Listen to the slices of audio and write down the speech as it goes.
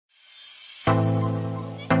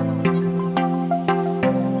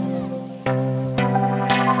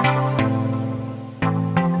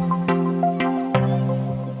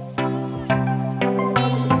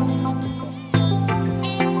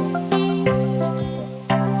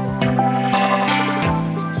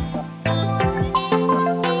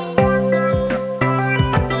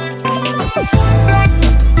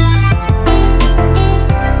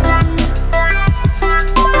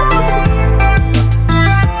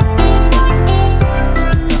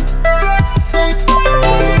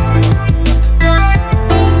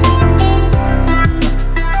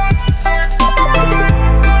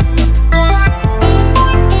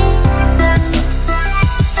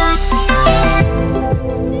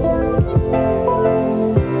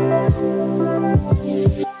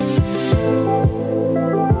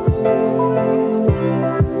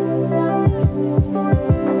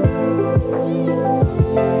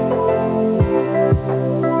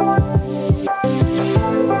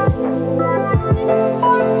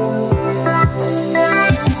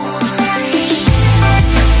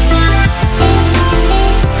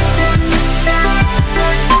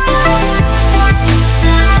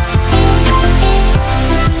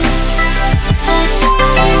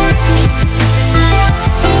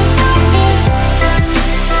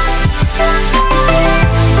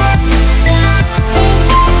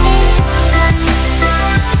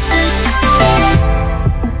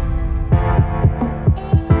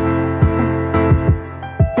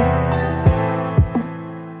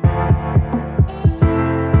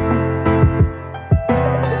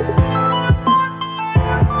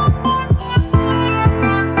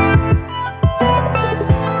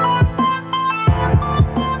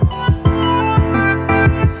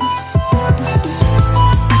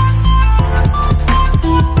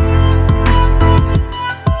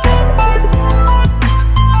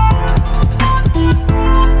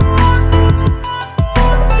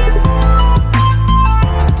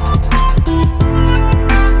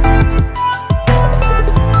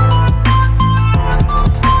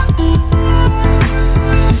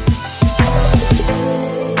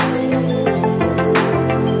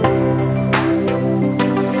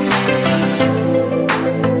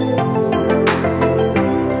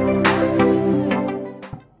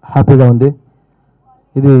హ్యాపీగా ఉంది.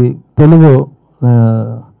 ఇది తెలుగు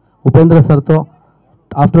ఉపేంద్ర సార్తో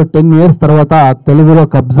ఆఫ్టర్ 10 years తర్వాత తెలుగులో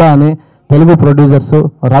కబ్జా అని తెలుగు ప్రొడ్యూసర్స్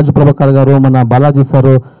రాజు ప్రభాకర్ గారు, మన బాలాజీ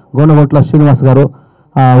సారు, గోనగొట్ల శ్రీనివాస్ గారు,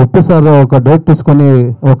 ఉప్పి సార్ ఒక డేట్ తీసుకొని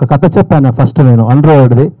ఒక కథ చెప్పాను ఫస్ట్ నేను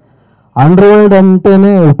అండర్వర్డ్ది. అండర్వర్డ్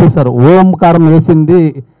అంటేనే ఉప్పి సార్, ఓంకారం వేసింది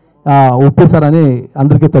ఉప్పి సార్ అని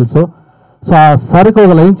అందరికీ తెలుసు. సో ఆ సార్కి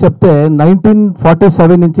ఒక లైన్ చెప్తే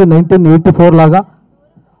 1947 నుంచి 1984 లాగా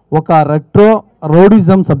ఒక retro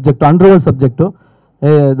rowdyism subject, underworld subject,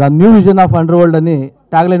 the new vision of underworld అని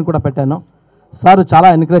ట్యాగ్ లైన్ కూడా పెట్టాను. సార్ చాలా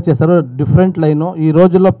ఎంకరేజ్ చేశారు, డిఫరెంట్ లైను. ఈ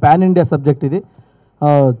రోజుల్లో పాన్ ఇండియా సబ్జెక్ట్ ఇది.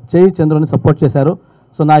 చంద్రుని సపోర్ట్ చేశారు.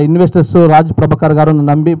 సో నా ఇన్వెస్టర్స్ రాజ్ ప్రభాకర్ గారు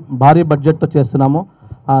నమ్మి భారీ బడ్జెట్తో చేస్తున్నాము.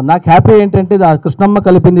 నాకు హ్యాపీ ఏంటంటే కృష్ణమ్మ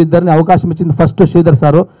కలిపింది ఇద్దరిని అవకాశం ఇచ్చింది ఫస్ట్ శ్రీధర్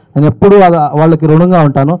సారు. నేను ఎప్పుడూ వాళ్ళకి రుణంగా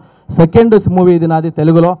ఉంటాను. సెకండ్ మూవీ ఇది నాది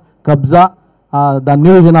తెలుగులో కబ్జా, the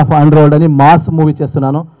new vision of underworld అని మాస్ మూవీ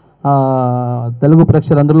చేస్తున్నాను. తెలుగు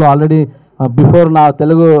ప్రేక్షకులందరిలో ఆల్రెడీ బిఫోర్ నా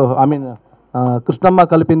తెలుగు కృష్ణమ్మ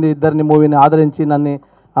కలిపింది ఇద్దరిని మూవీని ఆదరించి నన్ను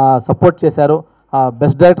సపోర్ట్ చేశారు.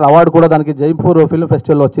 బెస్ట్ డైరెక్టర్ అవార్డు కూడా దానికి జైపూర్ ఫిల్మ్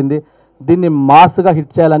ఫెస్టివల్లో వచ్చింది. దీన్ని మాస్గా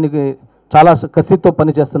హిట్ చేయాలని చాలా కసితో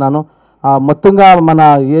పనిచేస్తున్నాను. మొత్తంగా మన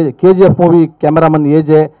కేజీఎఫ్ మూవీ కెమెరామన్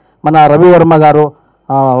ఏజే, మన రవివర్మ గారు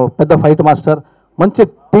పెద్ద ఫైట్ మాస్టర్, మంచి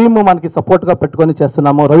టీము మనకి సపోర్ట్గా పెట్టుకొని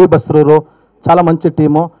చేస్తున్నాము. రవి బస్రూరు చాలా మంచి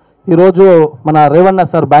టీము. ఈరోజు మన రేవಣ್ణ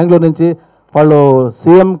సార్ బెంగళూరు నుంచి, వాళ్ళు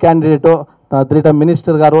సీఎం క్యాండిడేటు, 3 టైమ్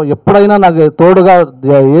మినిస్టర్ గారు, ఎప్పుడైనా నాకు తోడుగా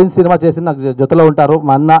ఏం సినిమా చేసి నాకు జొతలో ఉంటారు.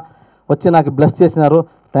 మా అన్న వచ్చి నాకు బ్లెస్ చేసినారు,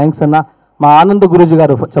 థ్యాంక్స్ అన్న. మా ఆనంద్ గురూజీ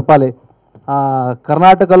గారు చెప్పాలి,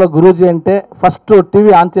 కర్ణాటకలో గురూజీ అంటే ఫస్ట్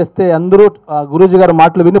టీవీ ఆన్ చేస్తే అందరూ గురూజీ గారు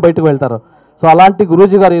మాటలు విని బయటకు వెళ్తారు. సో అలాంటి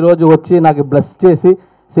గురూజీ గారు ఈరోజు వచ్చి నాకు బ్లెస్ చేసి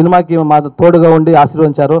సినిమాకి మా తోడుగా ఉండి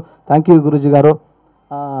ఆశీర్వదించారు. థ్యాంక్ యూ గురూజీ గారు.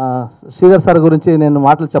 శ్రీధర్ సార్ గురించి నేను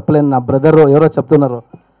మాటలు చెప్పలేను. నా బ్రదర్ ఎవరో చెప్తున్నారు,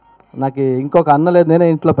 నాకు ఇంకొక అన్న లేదు, నేనే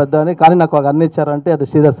ఇంట్లో పెద్ద అని, కానీ నాకు ఒక అన్న ఇచ్చారంటే అది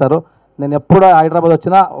శ్రీధర్ సారు. నేను ఎప్పుడూ హైదరాబాద్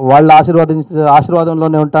వచ్చినా వాళ్ళ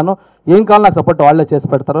ఆశీర్వాదంలోనే ఉంటాను. ఏం కావాలో నాకు సపోర్ట్ వాళ్ళే చేసి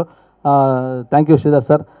పెడతారు. Thank you Sridhar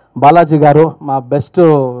sir. Balaji గారు మా బెస్ట్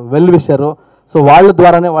వెల్ విషరు. సో వాళ్ళ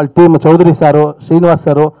ద్వారానే వాళ్ళ team, Chowdary sir, Srinivas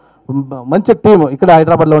sir, మంచి టీం ఇక్కడ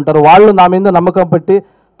హైదరాబాద్లో ఉంటారు. వాళ్ళు నా మీద నమ్మకం పెట్టి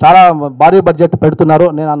చాలా భారీ బడ్జెట్ పెడుతున్నారు.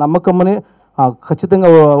 నేను ఆ నమ్మకంని ఖచ్చితంగా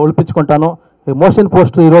ఒలిపించుకుంటాను. మోషన్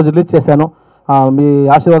పోస్టర్ ఈరోజు రిలీజ్ చేశాను. మీ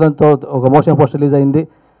ఆశీర్వాదంతో ఒక మోషన్ పోస్టర్ రిలీజ్ అయింది.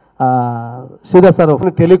 శ్రీధర్ సార్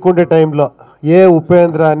తెలియకుండే టైంలో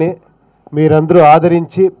ఉపేంద్ర అని మీరందరూ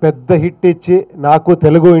ఆదరించి పెద్ద హిట్ ఇచ్చి నాకు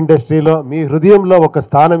తెలుగు ఇండస్ట్రీలో మీ హృదయంలో ఒక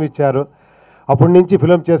స్థానం ఇచ్చారు. అప్పటి నుంచి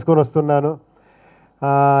ఫిలం చేసుకొని వస్తున్నాను.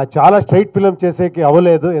 చాలా స్ట్రైట్ ఫిలం చేసేకి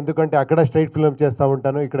అవ్వలేదు, ఎందుకంటే అక్కడ స్ట్రైట్ ఫిలం చేస్తూ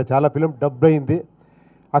ఉంటాను. ఇక్కడ చాలా ఫిలం డబ్ అయింది.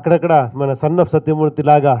 అక్కడక్కడ మన సన్ ఆఫ్ సత్యమూర్తి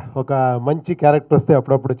లాగా ఒక మంచి క్యారెక్టర్ వస్తే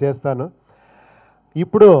అప్పుడప్పుడు చేస్తాను.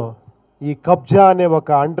 ఇప్పుడు ఈ కబ్జా అనే ఒక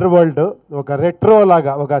అండర్ వరల్డ్, ఒక రెట్రో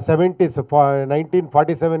లాగా, ఒక 70s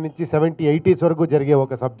 1947 నుంచి 70s 80s వరకు జరిగే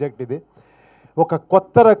ఒక సబ్జెక్ట్ ఇది. ఒక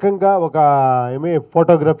కొత్త రకంగా ఒక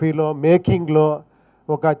ఫోటోగ్రఫీలో, మేకింగ్లో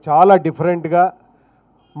ఒక చాలా డిఫరెంట్గా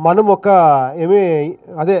మనం ఒక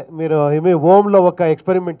మీరు ఓమ్లో ఒక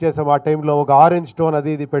ఎక్స్పెరిమెంట్ చేసాం. ఆ టైంలో ఒక ఆరెంజ్ స్టోన్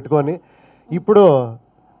అది ఇది పెట్టుకొని, ఇప్పుడు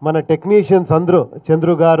మన టెక్నీషియన్స్ అందరూ,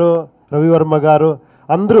 చంద్రు గారు, రవివర్మ గారు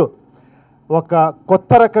అందరూ ఒక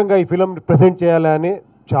కొత్త రకంగా ఈ ఫిలం ప్రజెంట్ చేయాలని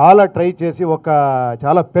చాలా ట్రై చేసి ఒక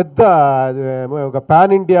చాలా పెద్ద ఒక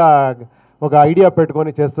పాన్ ఇండియా ఒక ఐడియా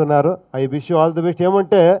పెట్టుకొని చేస్తున్నారు. I wish you all the best.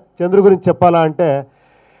 ఏమంటే చంద్రు గురించి చెప్పాలా అంటే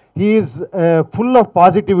హీఈస్ ఫుల్ ఆఫ్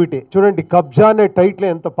పాజిటివిటీ. చూడండి, కబ్జా అనే టైటిల్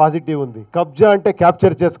ఎంత పాజిటివ్ ఉంది. కబ్జా అంటే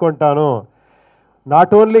క్యాప్చర్ చేసుకుంటాను,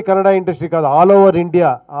 నాట్ ఓన్లీ కన్నడ ఇండస్ట్రీ కాదు, all over India,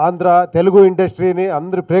 Andhra Telugu ఇండస్ట్రీని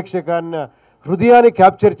అందరి ప్రేక్షకాన్ని హృదయాన్ని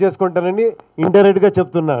క్యాప్చర్ చేసుకుంటానని ఇండైరెక్ట్గా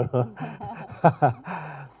చెప్తున్నాడు.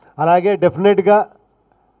 అలాగే డెఫినెట్గా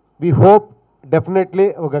వి హోప్ డెఫినెట్లీ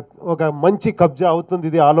ఒక మంచి కబ్జా అవుతుంది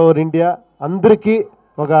ఇది ఆల్ ఓవర్ ఇండియా. అందరికీ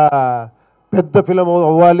ఒక పెద్ద ఫిలం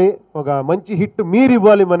అవ్వాలి, ఒక మంచి హిట్ మీరు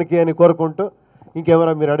ఇవ్వాలి మనకి అని కోరుకుంటూ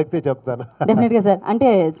ఇంకెవరో మీరు అడిగితే చెప్తాను. డెఫినెట్గా సార్. అంటే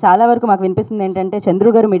చాలా వరకు మాకు వినిపిస్తుంది ఏంటంటే చంద్రు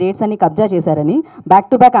గారు మీ డేట్స్ అన్ని కబ్జా చేశారని, బ్యాక్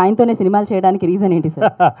టు బ్యాక్ ఆయనతోనే సినిమాలు చేయడానికి రీజన్ ఏంటి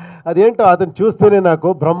సార్? అదేంటో అతను చూస్తేనే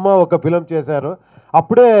నాకు బ్రహ్మ ఒక ఫిలం చేశారు,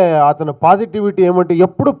 అప్పుడే అతను పాజిటివిటీ ఏమంటే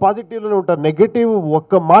ఎప్పుడు పాజిటివ్లోనే ఉంటారు, నెగటివ్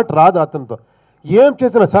ఒక్క మాట రాదు అతనితో. ఏం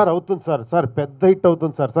చేసినా సార్ అవుతుంది సార్, సార్ పెద్ద హిట్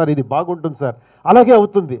అవుతుంది సార్, సార్ ఇది బాగుంటుంది సార్, అలాగే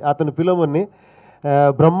అవుతుంది. అతని ఫిలముని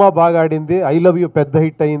బ్రహ్మ బాగా ఆడింది, ఐ లవ్ యూ పెద్ద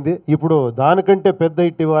హిట్ అయింది. ఇప్పుడు దానికంటే పెద్ద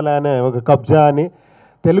హిట్ ఇవ్వాలి అనే ఒక కబ్జా అని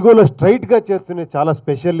తెలుగులో స్ట్రైట్గా చేస్తున్న చాలా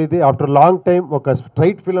స్పెషల్ ఇది. ఆఫ్టర్ లాంగ్ టైం ఒక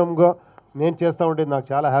స్ట్రైట్ ఫిలంగా నేను చేస్తూ ఉండేది నాకు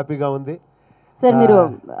చాలా హ్యాపీగా ఉంది. సార్ మీరు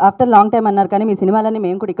ఆఫ్టర్ లాంగ్ టైం అన్నారు కానీ మీ సినిమాలన్నీ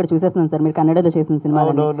మేము కూడా ఇక్కడ చూసేస్తున్నాం సార్, మీరు కన్నడలో చేసిన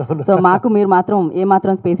సినిమాలన్నీ. సో మాకు మీరు మాత్రం ఏ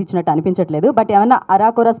మాత్రం స్పేస్ ఇచ్చినట్టు అనిపించట్లేదు. బట్ ఏమన్నా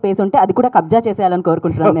అరాకొరా స్పేస్ ఉంటే అది కూడా కబ్జా చేసేయాలని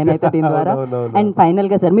కోరుకుంటున్నాను నేనైతే దీని ద్వారా. అండ్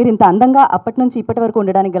ఫైనల్గా సార్, మీరు ఇంత అందంగా అప్పటి నుంచి ఇప్పటి వరకు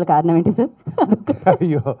ఉండడానికి గల కారణం ఏంటి సార్?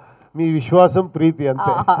 అయ్యో, మీ విశ్వాసం, ప్రీతి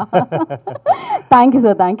అంతే. Thank you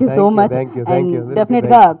sir, thank you so much. And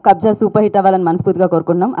డెఫినెట్గా కబ్జా సూపర్ హిట్ అవ్వాలని మనస్ఫూర్తిగా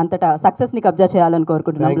కోరుకుంటున్నాం. అంతటా సక్సెస్ని కబ్జా చేయాలని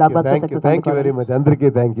కోరుకుంటున్నాం. Block buster success. Thank you very much అందరికీ.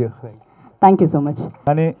 Thank you so much.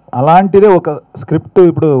 కానీ అలాంటిదే ఒక స్క్రిప్ట్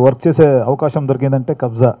ఇప్పుడు వర్క్ చేసే అవకాశం దొరికిందంటే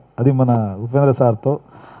కబ్జా, అది మన ఉపేంద్ర సార్తో.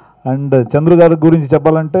 అండ్ చంద్రు గారి గురించి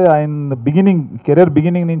చెప్పాలంటే ఆయన కెరీర్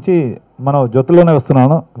బిగినింగ్ నుంచి మనం జొత్తులోనే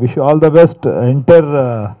వస్తున్నాను. Wish all the best. Entire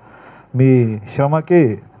మీ శ్రమకి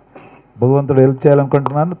భగవంతుడు హెల్ప్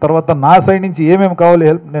చేయాలనుకుంటున్నాను. తర్వాత నా సైడ్ నుంచి ఏమేమి కావాలి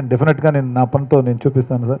హెల్ప్ నేను డెఫినెట్గా నా పనితో నేను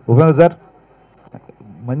చూపిస్తాను సార్. ఉపేంద్ర సార్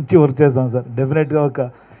మంచి వర్క్ చేస్తాం సార్. డెఫినెట్గా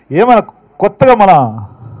ఏమైనా కొత్తగా మన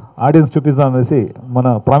ఆడియన్స్ చూపిస్తాం అనేసి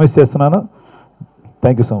ప్రామిస్ చేస్తున్నాను.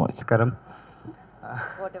 Thank you so much. నమస్కారం.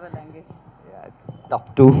 Tough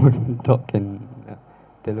to talk in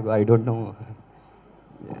Telugu. I don't know.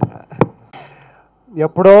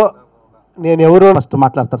 ఎప్పుడో నేను ఎవరో ఫస్ట్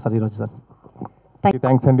మాట్లాడతారు సార్ ఈరోజు సార్.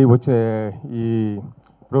 థ్యాంక్స్ అండి. వచ్చే ఈ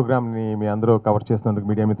ప్రోగ్రామ్ని మీ అందరూ కవర్ చేసినందుకు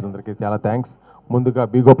మీడియా మిత్రులందరికీ చాలా థ్యాంక్స్. ముందుగా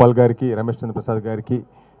బి గోపాల్ గారికి, రమేష్ చంద్ర ప్రసాద్ గారికి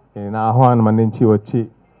నా ఆహ్వానం మన్నించి వచ్చి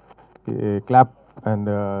clap and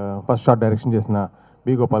first shot direction చేసిన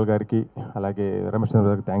బి గోపాల్ గారికి, అలాగే రమేష్ చంద్ర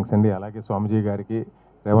గారికి థ్యాంక్స్ అండి. అలాగే స్వామిజీ గారికి,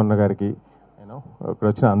 రేవణ్ గారికి, నేను ఇక్కడ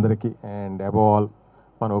వచ్చిన అందరికీ. అండ్ అబవ్ ఆల్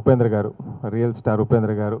మన ఉపేంద్ర గారు, రియల్ స్టార్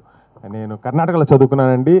ఉపేంద్ర గారు. నేను కర్ణాటకలో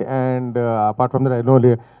చదువుకున్నానండి. And apart from that I know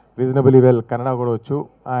reasonably well Kannada కూడా వచ్చు.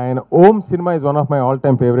 ఆయన ఓం cinema is one of my all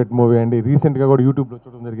time favourite movie అండి. రీసెంట్గా కూడా యూట్యూబ్లో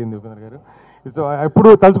చూడడం జరిగింది ఉపేంద్ర గారు. సో ఎప్పుడు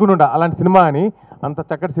తలుచుకుంటుంటా అలాంటి సినిమా అని. అంత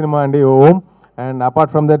చక్కటి సినిమా అండి ఓం. అండ్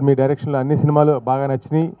అపార్ట్ ఫ్రమ్ దట్ మీ డైరెక్షన్లో అన్ని సినిమాలు బాగా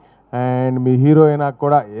నచ్చినాయి. అండ్ మీ హీరోయిన్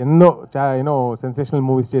కూడా ఎన్నో సెన్సేషనల్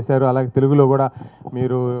మూవీస్ చేశారు. అలాగే తెలుగులో కూడా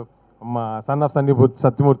మీరు మా సన్ ఆఫ్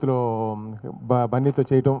సత్యమూర్తిలో బన్నీతో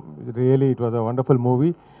చేయటం really it was a wonderful movie.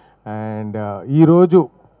 And ఈరోజు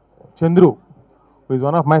Chandru is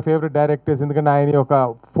one of my favourite directors. ఎందుకంటే ఆయన ఒక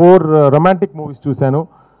 4 రొమాంటిక్ మూవీస్ చూశాను.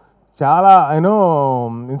 చాలా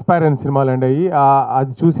ఇన్స్పైర్ అయిన సినిమాలు అండి అవి.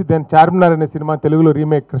 అది చూసి దాని చార్మినార్ అనే సినిమా తెలుగులో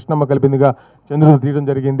రీమేక్ కృష్ణమ్మ కలిపిందిగా చంద్రుడు తీయడం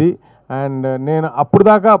జరిగింది. అండ్ నేను అప్పుడు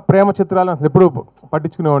దాకా ప్రేమ చిత్రాలు అసలు ఎప్పుడు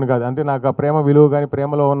పట్టించుకునేవాడిని కాదు. అంటే నాకు ఆ ప్రేమ విలువ కానీ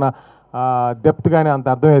ప్రేమలో ఉన్న డెప్త్ కానీ అంత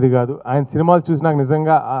అర్థమయ్యేది కాదు. ఆయన సినిమాలు చూసి నాకు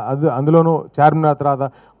నిజంగా అందులోనూ చార్మినార్ తర్వాత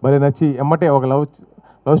భలే నచ్చి ఎమ్మటే ఒక లవ్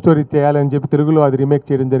స్టోరీ చేయాలని చెప్పి తెలుగులో అది రీమేక్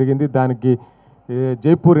చేయడం జరిగింది. దానికి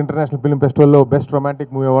Jaipur international film ఫెస్టివల్లో best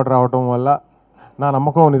romantic movie award రావడం వల్ల నా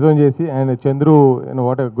నమ్మకం నిజం చేసి ఆయన చంద్రు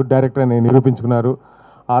వాట్ గుడ్ డైరెక్టర్ అని నిరూపించుకున్నారు.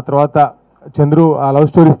 ఆ తర్వాత చంద్రు ఆ లవ్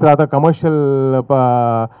స్టోరీస్ తర్వాత కమర్షియల్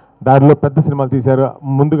దారిలో పెద్ద సినిమాలు తీశారు.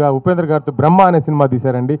 ముందుగా ఉపేంద్ర గారితో బ్రహ్మ అనే సినిమా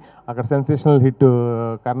తీశారండి, అక్కడ సెన్సేషనల్ హిట్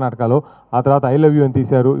కర్ణాటకలో. ఆ తర్వాత ఐ లవ్ యూ అని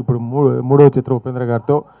తీశారు, ఇప్పుడు మూడవ చిత్రం ఉపేంద్ర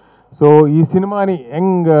గారితో. సో ఈ సినిమాని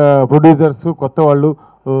యంగ్ ప్రొడ్యూసర్స్ కొత్త వాళ్ళు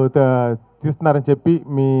తీస్తున్నారని చెప్పి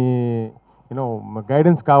మీ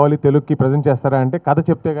గైడెన్స్ కావాలి, తెలుగుకి ప్రజెంట్ చేస్తారా అంటే కథ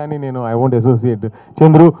చెప్తే కానీ నేను ఐ వోంట్ అసోసియేట్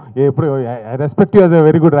చంద్రు. ఎప్పుడు I respect you as a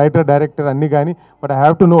very good writer, director అన్నీ కానీ, but I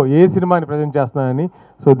have to know ఏ సినిమాని ప్రజెంట్ చేస్తున్నానని.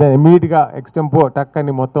 సో దాన్ని ఇమీడియట్గా ఎక్స్టెంపో టక్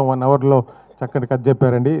అని మొత్తం 1 అవర్లో చక్కటి కథ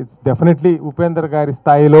చెప్పారండి. ఇట్స్ డెఫినెట్లీ ఉపేంద్ర గారి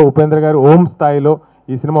స్థాయిలో, ఉపేంద్ర గారి ఓం స్థాయిలో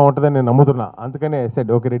ఈ సినిమా ఉంటుందని నేను నమ్ముతున్నా. అందుకనే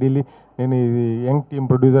సెడ్ ఓకే రెడీలీ నేను ఈ యంగ్ టీమ్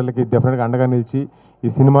ప్రొడ్యూసర్లకి డెఫినెట్గా అండగా నిలిచి ఈ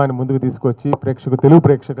సినిమాని ముందుకు తీసుకొచ్చి తెలుగు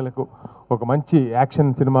ప్రేక్షకులకు ఒక మంచి యాక్షన్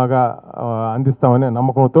సినిమాగా అందిస్తామనే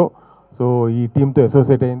నమ్మకంతో సో ఈ టీంతో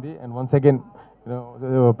అసోసియేట్ అయింది. And once again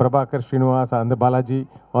Prabhakar, Srinivas, Balaji,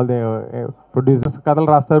 all the producers కథలు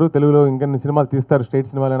రాస్తారు, తెలుగులో ఇంకొన్ని సినిమాలు తీస్తారు, స్టేట్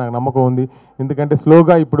సినిమాలే నాకు నమ్మకం ఉంది. ఎందుకంటే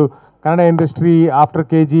స్లోగా ఇప్పుడు Kannada industry after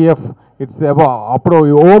KGF it's అప్పుడు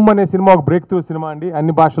ఓం అనే సినిమా ఒక బ్రేక్ త్రూ సినిమా అండి,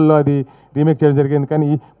 అన్ని భాషల్లో అది రీమేక్ చేయడం జరిగింది. కానీ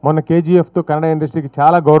మొన్న కేజీఎఫ్తో కన్నడ ఇండస్ట్రీకి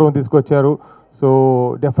చాలా గౌరవం తీసుకొచ్చారు. సో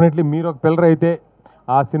డెఫినెట్లీ మీరు ఒక పిల్లర్ అయితే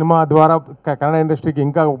ఆ సినిమా ద్వారా కన్నడ ఇండస్ట్రీకి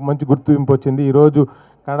ఇంకా మంచి గుర్తింపు వచ్చింది. ఈరోజు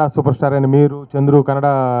కన్నడ సూపర్ స్టార్ అయిన మీరు, చంద్రు, కన్నడ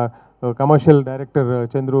కమర్షియల్ డైరెక్టర్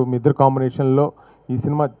చంద్రు, మీ ఇద్దరు కాంబినేషన్లో ఈ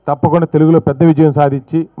సినిమా తప్పకుండా తెలుగులో పెద్ద విజయం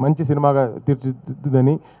సాధించి మంచి సినిమాగా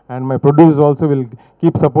తీర్చిదిద్దుదని. And my producers also will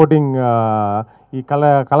keep supporting ఈ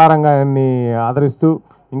కళారంగాన్ని ఆదరిస్తూ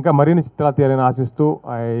ఇంకా మరిన్ని చిత్రాలు తీయాలని ఆశిస్తూ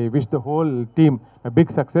I wish the whole team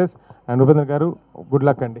big success. And Upendra గారు గుడ్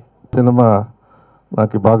లక్ అండి. సినిమా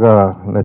నాకు బాగా